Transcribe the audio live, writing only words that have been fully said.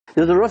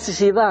There was a Rosh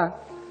Yeshiva.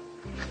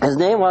 His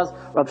name was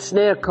Rav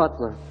Shneir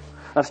Kotler.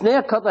 Rav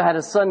Shneir Kotler had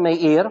a son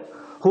Meir,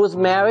 who was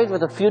married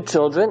with a few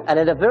children, and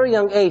at a very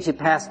young age he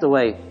passed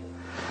away.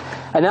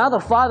 And now the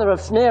father of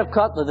Shneir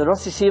Kotler, the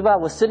Rosh Yeshiva,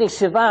 was sitting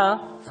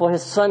Shiva for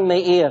his son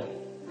Meir.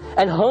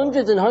 And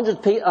hundreds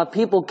of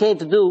people came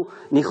to do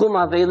Nichum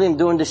Avelim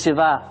during the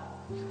Shiva.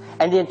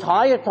 And the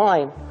entire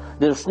time,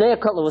 the Shneir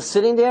Kotler was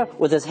sitting there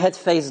with his head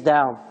face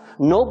down.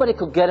 Nobody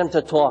could get him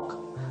to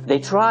talk. They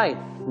tried.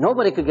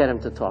 Nobody could get him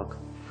to talk.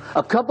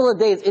 A couple of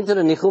days into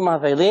the Nichum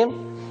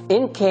Avelim,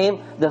 in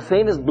came the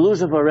famous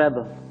Bluzhever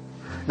Rebbe.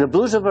 The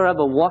Bluzhever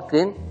Rebbe walked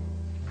in,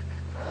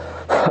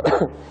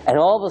 and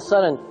all of a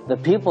sudden, the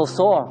people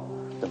saw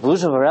the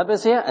Bluzhever Rebbe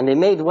is here, and they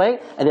made way,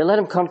 and they let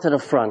him come to the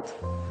front.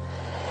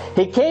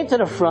 He came to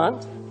the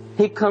front,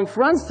 he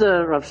confronts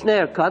the Rav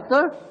Shneir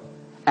Kotler,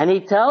 and he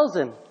tells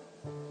him,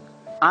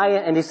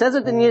 and he says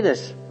it in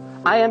Yiddish,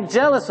 I am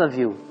jealous of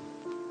you.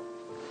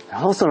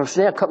 And also Rav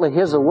Shneir Kotler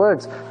hears the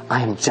words,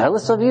 I am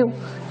jealous of you?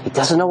 He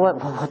doesn't know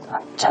what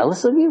I'm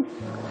jealous of you?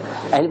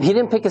 And he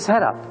didn't pick his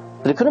head up.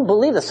 But he couldn't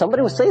believe that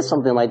somebody would say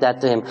something like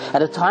that to him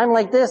at a time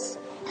like this.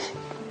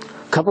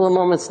 A couple of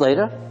moments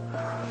later,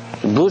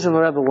 the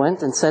Bluzhever Rebbe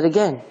went and said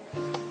again,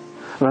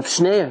 Rav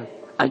Shneir,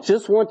 I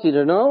just want you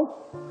to know,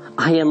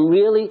 I am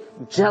really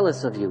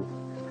jealous of you.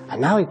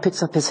 And now he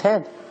picks up his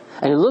head,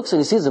 and he looks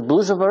and he sees the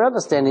Bluzhever Rebbe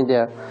standing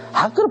there.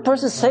 How could a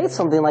person say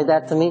something like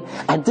that to me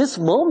at this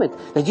moment?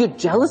 That you're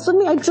jealous of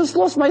me? I just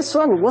lost my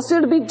son. What's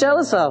there to be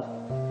jealous of?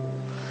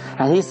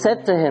 And he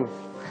said to him,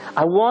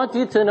 I want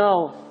you to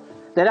know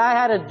that I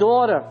had a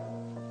daughter,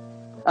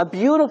 a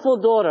beautiful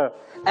daughter,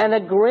 and a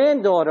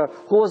granddaughter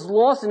who was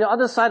lost on the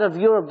other side of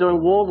Europe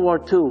during World War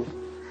II.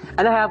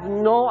 And I have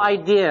no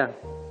idea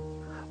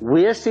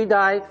where she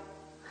died.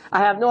 I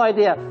have no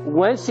idea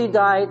when she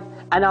died,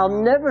 and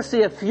I'll never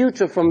see a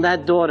future from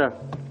that daughter.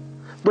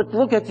 But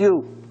look at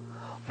you.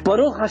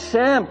 Baruch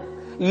Hashem,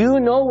 you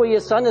know where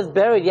your son is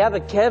buried. You have a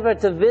kever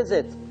to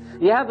visit.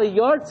 You have a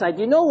yard site.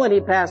 You know when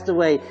he passed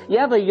away. You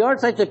have a yard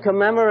site to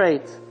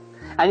commemorate.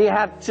 And you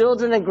have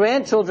children and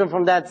grandchildren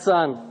from that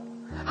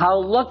son.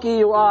 How lucky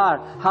you are.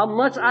 How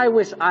much I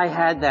wish I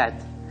had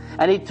that.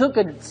 And he took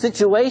a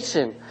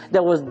situation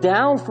that was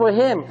down for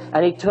him,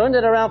 and he turned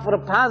it around for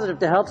the positive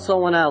to help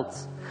someone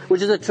else.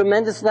 Which is a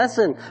tremendous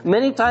lesson.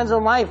 Many times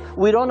in life,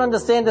 we don't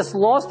understand this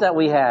loss that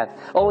we had,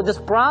 or this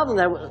problem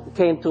that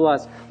came to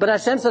us. But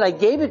Hashem said, I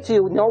gave it to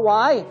you. You know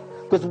why?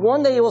 Because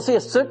one day you will see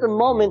a certain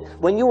moment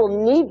when you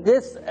will need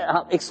this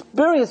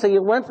experience that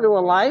you went through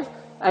in life,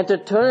 and to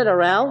turn it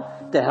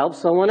around to help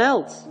someone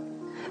else.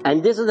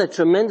 And this is a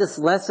tremendous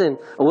lesson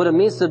of what it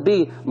means to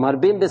be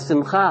marbim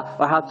b'simcha,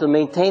 or how to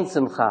maintain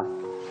simcha.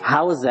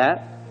 How is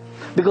that?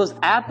 Because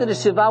after the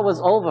Shiva was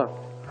over,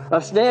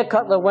 Rav Shneir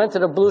Kotler went to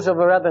the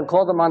Bluzhever Rebbe and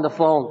called him on the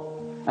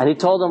phone. And he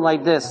told him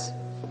like this,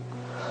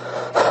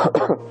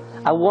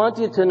 I want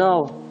you to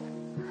know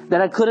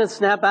that I couldn't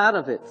snap out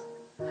of it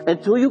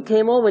until you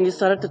came over and you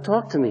started to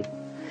talk to me.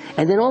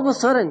 And then all of a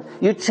sudden,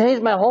 you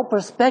changed my whole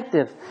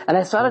perspective. And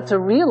I started to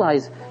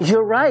realize,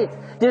 you're right.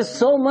 There's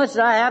so much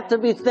that I have to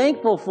be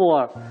thankful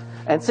for.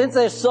 And since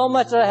there's so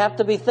much that I have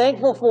to be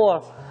thankful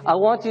for, I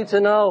want you to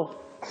know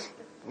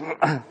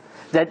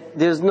that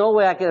there's no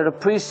way I can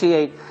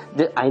appreciate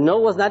that. I know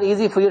it was not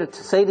easy for you to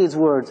say these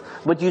words,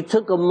 but you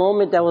took a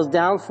moment that was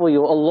down for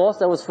you, a loss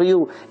that was for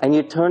you, and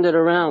you turned it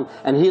around.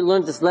 And he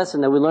learned this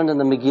lesson that we learned in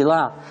the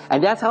Megillah.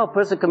 And that's how a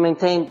person can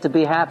maintain to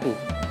be happy.